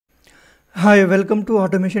Hi, welcome to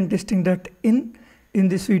automation-testing.in. In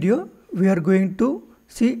this video, we are going to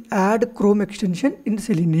see add Chrome extension in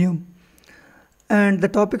Selenium. And the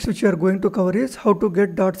topics which we are going to cover is how to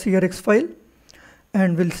get .crx file,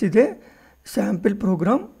 and we'll see the sample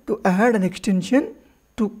program to add an extension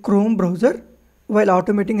to Chrome browser while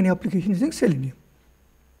automating any application using Selenium.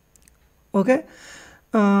 Okay.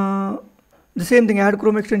 The same thing, add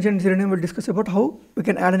Chrome extension in Selenium. We'll discuss about how we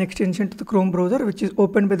can add an extension to the Chrome browser which is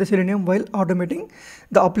opened by the Selenium while automating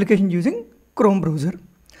the application using Chrome browser.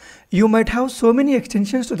 You might have so many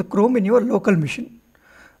extensions to the Chrome in your local machine,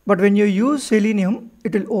 but when you use Selenium,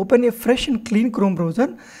 it will open a fresh and clean Chrome browser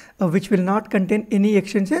which will not contain any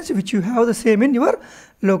extensions which you have the same in your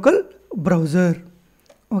local browser.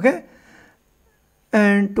 Okay.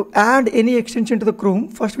 And to add any extension to the Chrome,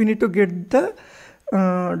 first we need to get the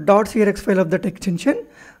 .crx file of that extension.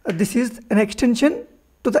 This is an extension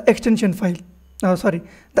to the extension file. The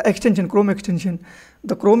extension, Chrome extension.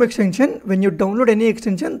 The Chrome extension, when you download any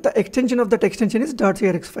extension, the extension of that extension is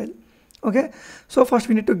 .crx file. Okay. So first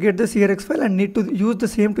we need to get the crx file and need to use the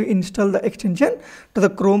same to install the extension to the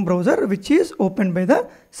Chrome browser which is opened by the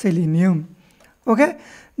Selenium. Okay.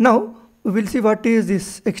 Now we will see what is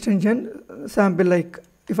this extension sample. Like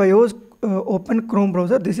if I use open Chrome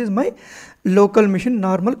browser, this is my local machine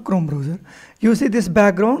normal Chrome browser. You see this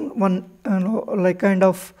background, one like kind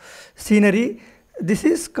of scenery. This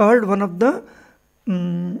is called one of the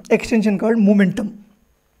extension called Momentum.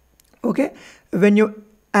 Okay. When you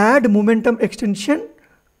add Momentum extension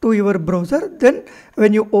to your browser, then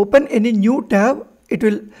when you open any new tab, it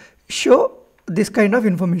will show this kind of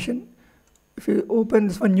information. If you open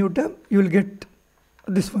this one new tab, you will get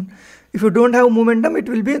this one. If you don't have Momentum, it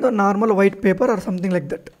will be the normal white paper or something like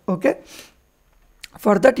that. Okay.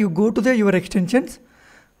 For that, you go to your extensions.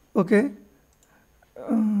 Okay.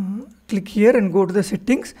 Click here and go to the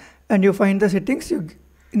settings, and you find the settings.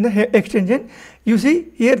 In the extension, you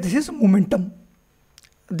see here this is Momentum.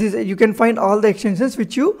 This you can find all the extensions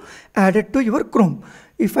which you added to your Chrome.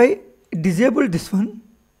 If I disable this one,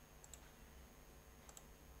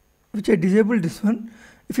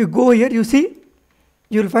 if you go here, you see,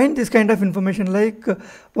 you will find this kind of information like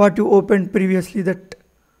what you opened previously, that.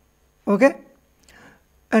 Okay.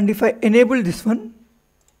 And if I enable this one,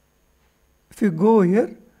 if you go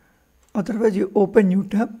here, otherwise you open new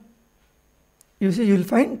tab, you see you will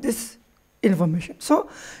find this information. So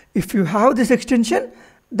if you have this extension,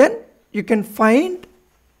 then you can find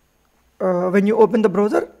when you open the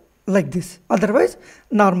browser like this. Otherwise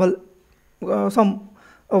normal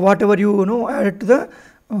whatever you know added to the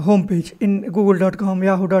home page in google.com,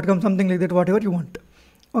 yahoo.com, something like that, whatever you want.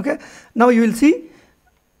 Okay. Now you will see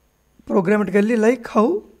programmatically like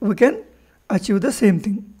how we can achieve the same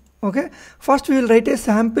thing. Okay. First we will write a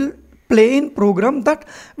sample plain program that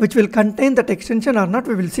which will contain that extension or not,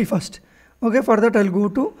 we will see first. Okay. For that, I'll go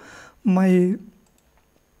to my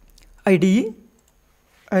IDE.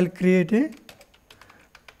 I'll create a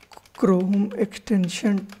Chrome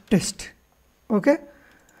extension test. Okay.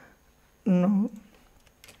 Now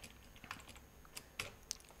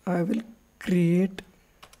I will create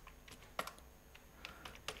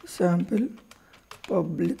sample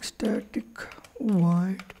public static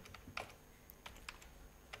void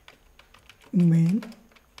main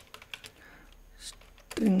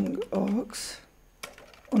string aux.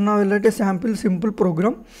 Now I will write a sample simple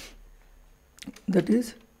program, that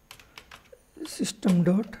is system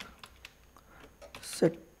dot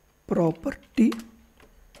set property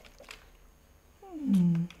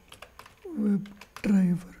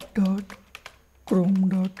webdriver dot chrome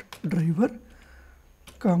dot driver,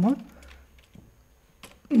 comma,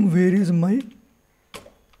 where is my,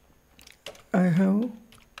 I have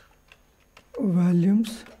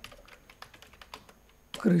volumes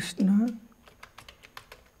Krishna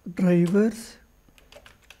drivers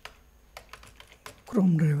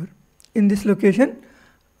Chrome driver. In this location,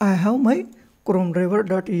 I have my Chrome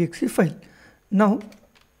driver.exe file. Now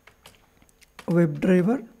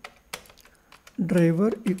WebDriver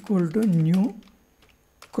driver equal to new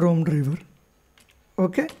Chrome driver.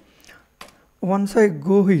 Okay. Once I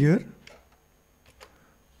go here,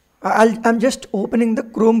 I'm just opening the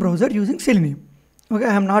Chrome browser using Selenium. Okay.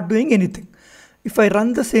 I am not doing anything. If I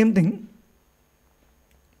run the same thing,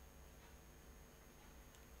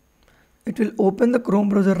 it will open the Chrome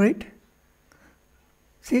browser, right?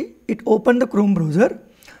 See, it opened the Chrome browser.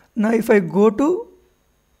 Now if I go to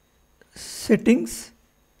settings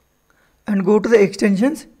and go to the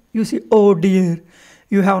extensions, you see, oh dear,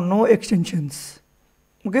 you have no extensions.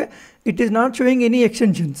 Okay. It is not showing any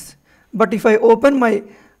extensions. But if I open my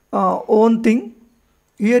own thing,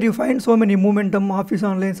 Here you find so many: momentum, office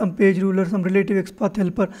online, some page ruler, some relative XPath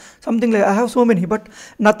helper, something like. I have so many, but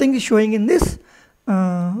nothing is showing in this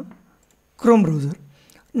Chrome browser.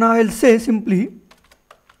 Now I'll say simply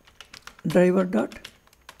driver dot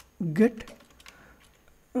get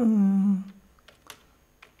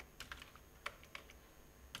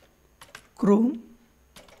Chrome.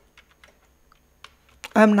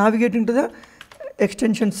 I am navigating to the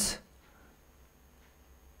extensions.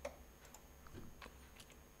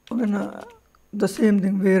 The same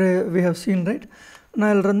thing where we have seen, right? Now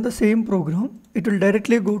I'll run the same program. It will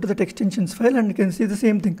directly go to that extensions file, and you can see the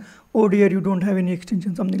same thing. Oh dear, you don't have any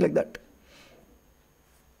extension, something like that.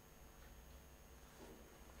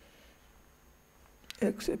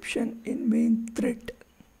 Exception in main thread.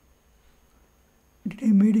 Did I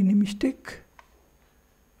made any mistake?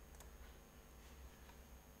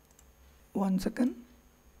 1 second.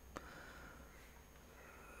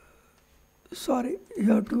 Sorry,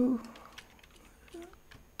 you have to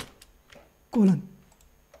colon.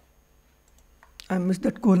 I missed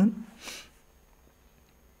that colon.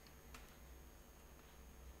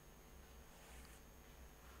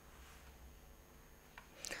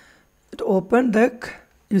 It opened deck.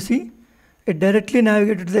 You see, it directly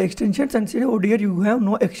navigated to the extensions and said, oh dear, you have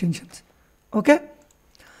no extensions. Okay.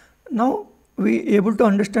 Now we able to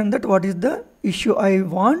understand that what is the issue. I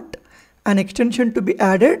want an extension to be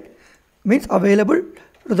added, means available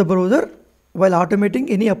to the browser while automating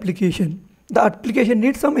any application. The application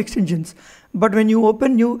needs some extensions, but when you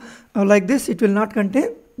open new like this, it will not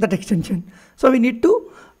contain that extension. So we need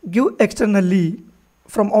to give externally.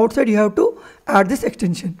 From outside you have to add this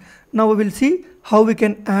extension. Now we will see how we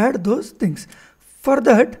can add those things. For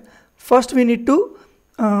that, first we need to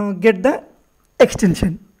get the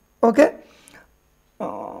extension. Okay.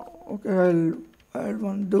 Okay,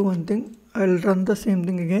 I'll do one thing. I'll run the same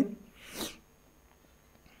thing again.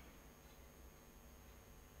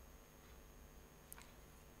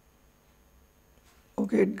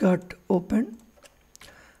 Okay, it got opened.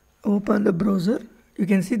 Open the browser. You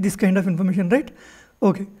can see this kind of information, right?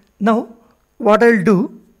 Okay. Now what I'll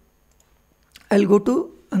do, I'll go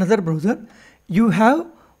to another browser. You have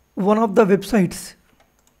one of the websites.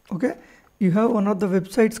 Okay. You have one of the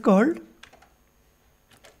websites called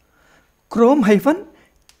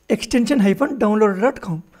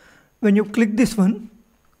Chrome-extension-downloader.com. When you click this one,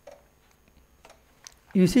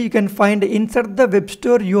 you see you can find insert the web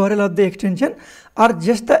store URL of the extension or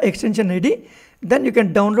just the extension ID. Then you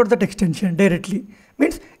can download that extension directly.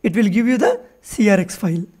 Means it will give you the CRX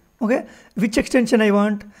file. Okay. Which extension I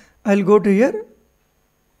want? I'll go to here,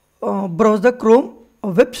 browse the Chrome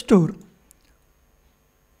web store.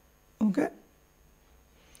 Okay.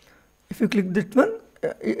 If you click this one,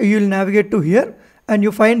 you will navigate to here and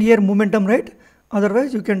you find here momentum, right?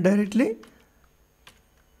 Otherwise you can directly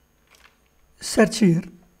search here.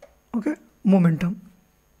 Okay, momentum.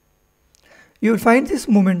 You will find this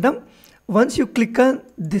momentum. Once you click on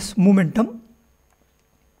this momentum,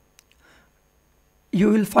 you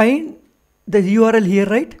will find the URL here,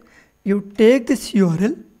 right? You take this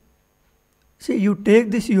URL. See, you take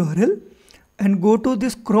this URL and go to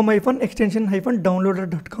this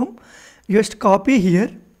Chrome-extension-downloader.com. You just copy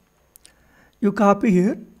here. You copy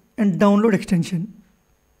here and download extension.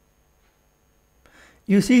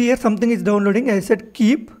 You see here something is downloading. I said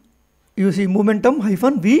keep. You see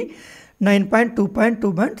momentum-v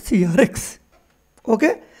 9.2.2.crx.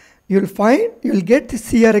 Okay. You will get the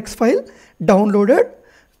CRX file downloaded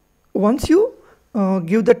once you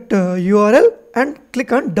give that URL and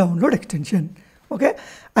click on download extension. Okay.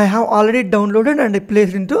 I have already downloaded and I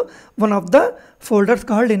placed into one of the folders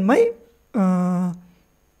called in my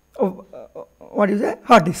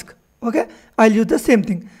hard disk. Okay. I'll use the same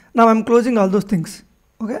thing. Now I'm closing all those things.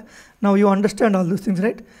 Okay. Now you understand all those things,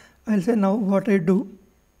 right? I'll say now what I do.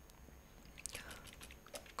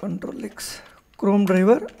 Control X, Chrome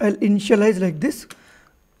driver. I'll initialize like this.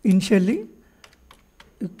 Initially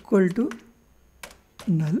equal to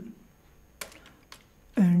null.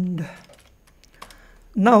 And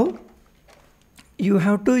now you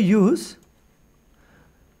have to use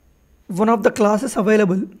one of the classes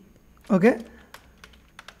available. Okay.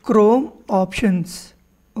 Chrome options.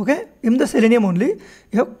 Okay. In the Selenium only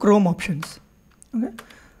you have Chrome options. Okay.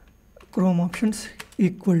 Chrome options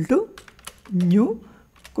equal to new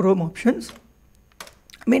Chrome options.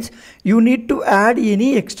 Means you need to add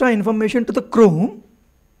any extra information to the Chrome.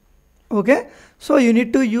 Okay. So you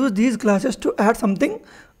need to use these classes to add something,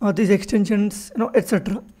 these extensions,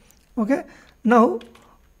 etc. Okay. Now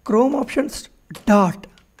Chrome options dot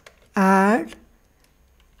add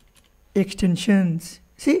extensions.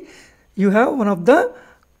 See, you have one of the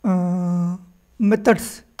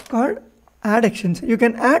methods called add extension. You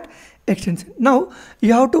can add extension. Now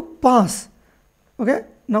you have to pass. Okay,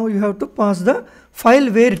 now you have to pass the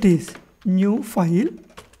file where it is. New file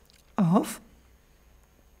of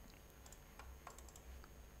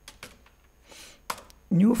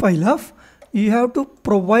you have to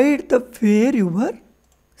provide the where your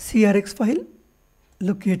CRX file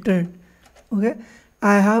located. Okay,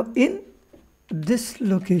 I have in this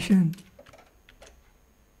location.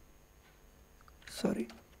 Sorry,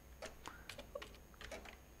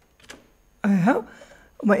 I have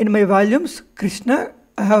in my volumes Krishna.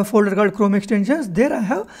 I have a folder called Chrome extensions. There I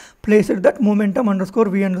have placed that momentum underscore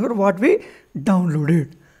v underscore what we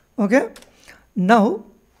downloaded. Okay, now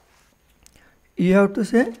you have to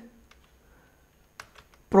say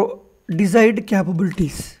desired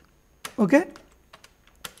capabilities. Okay,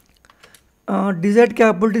 desired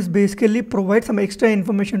capabilities basically provide some extra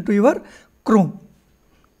information to your Chrome.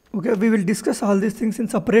 Okay, we will discuss all these things in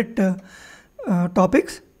separate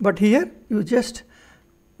topics, but here you just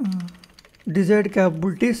desired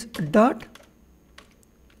capabilities dot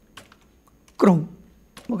Chrome.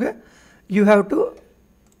 Okay, you have to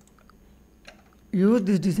use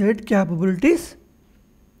these desired capabilities.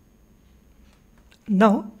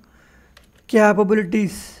 Now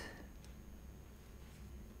capabilities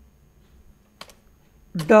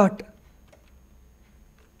dot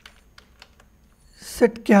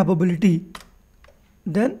set capability,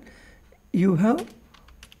 then you have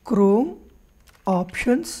Chrome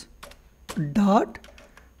options dot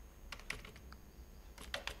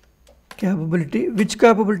capability. Which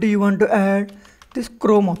capability you want to add? This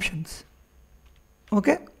Chrome options.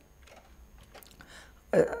 Okay,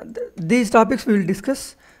 these topics we will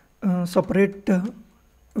discuss separate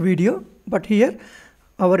video, but here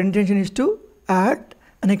our intention is to add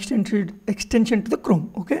an extension to the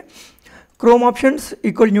Chrome. Okay, Chrome options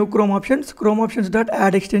equal new Chrome options. Chrome options dot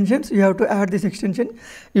add extensions. You have to add this extension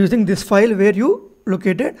using this file where you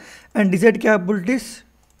located, and desired capabilities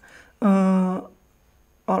on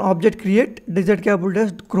object create desired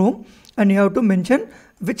capabilities Chrome, and you have to mention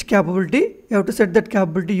which capability. You have to set that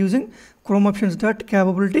capability using Chrome options dot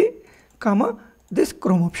capability comma this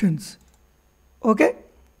Chrome options. Okay,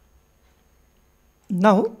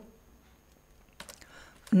 now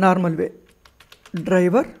normal way,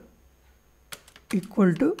 driver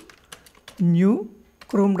equal to new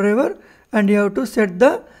Chrome driver, and you have to set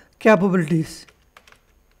the capabilities.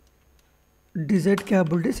 Desired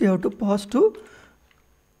capabilities you have to pass to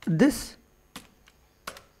this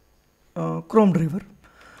Chrome driver.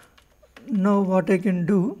 Now what I can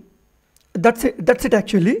do, that's it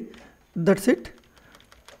actually, that's it.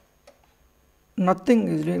 Nothing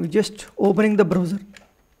is doing, just opening the browser.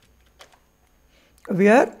 We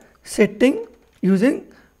are setting using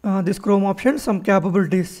this Chrome option some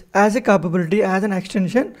capabilities as a capability, as an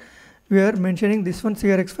extension. We are mentioning this one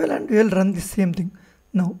CRX file, and we will run the same thing.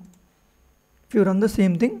 Now if you run the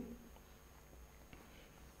same thing,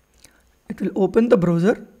 it will open the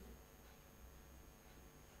browser.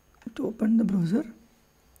 To open the browser,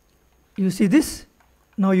 you see this.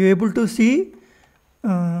 Now you're able to see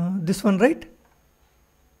this one, right?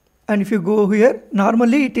 And if you go here,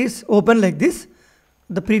 normally it is open like this.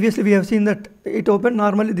 The previously we have seen that it opened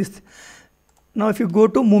normally this. Now if you go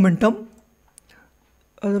to momentum,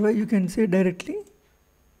 otherwise you can say directly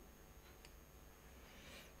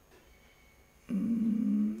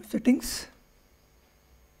settings,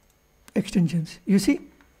 extensions. You see,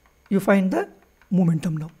 you find the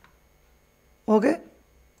momentum now. Okay,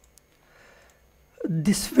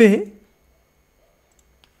 this way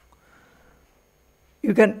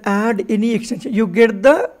you can add any extension. You get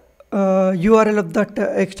the URL of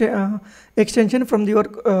that extension from your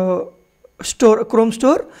store, Chrome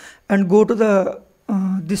store, and go to the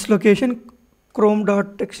this location, Chrome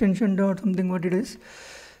dot extension dot something, what it is,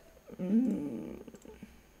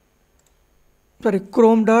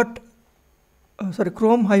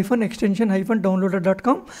 Chrome hyphen extension hyphen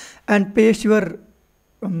downloader.com, and paste your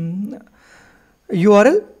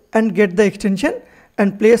URL and get the extension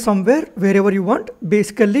and place somewhere wherever you want.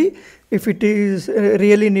 Basically, if it is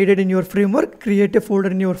really needed in your framework, create a folder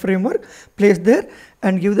in your framework, place there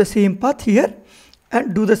and give the same path here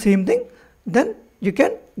and do the same thing. Then you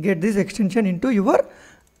can get this extension into your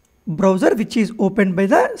browser, which is opened by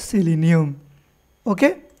the Selenium.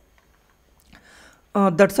 Okay.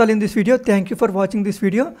 That's all in this video. Thank you for watching this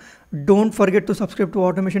video. Don't forget to subscribe to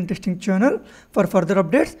Automation Testing channel for further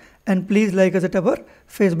updates, and please like us at our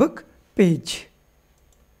Facebook page.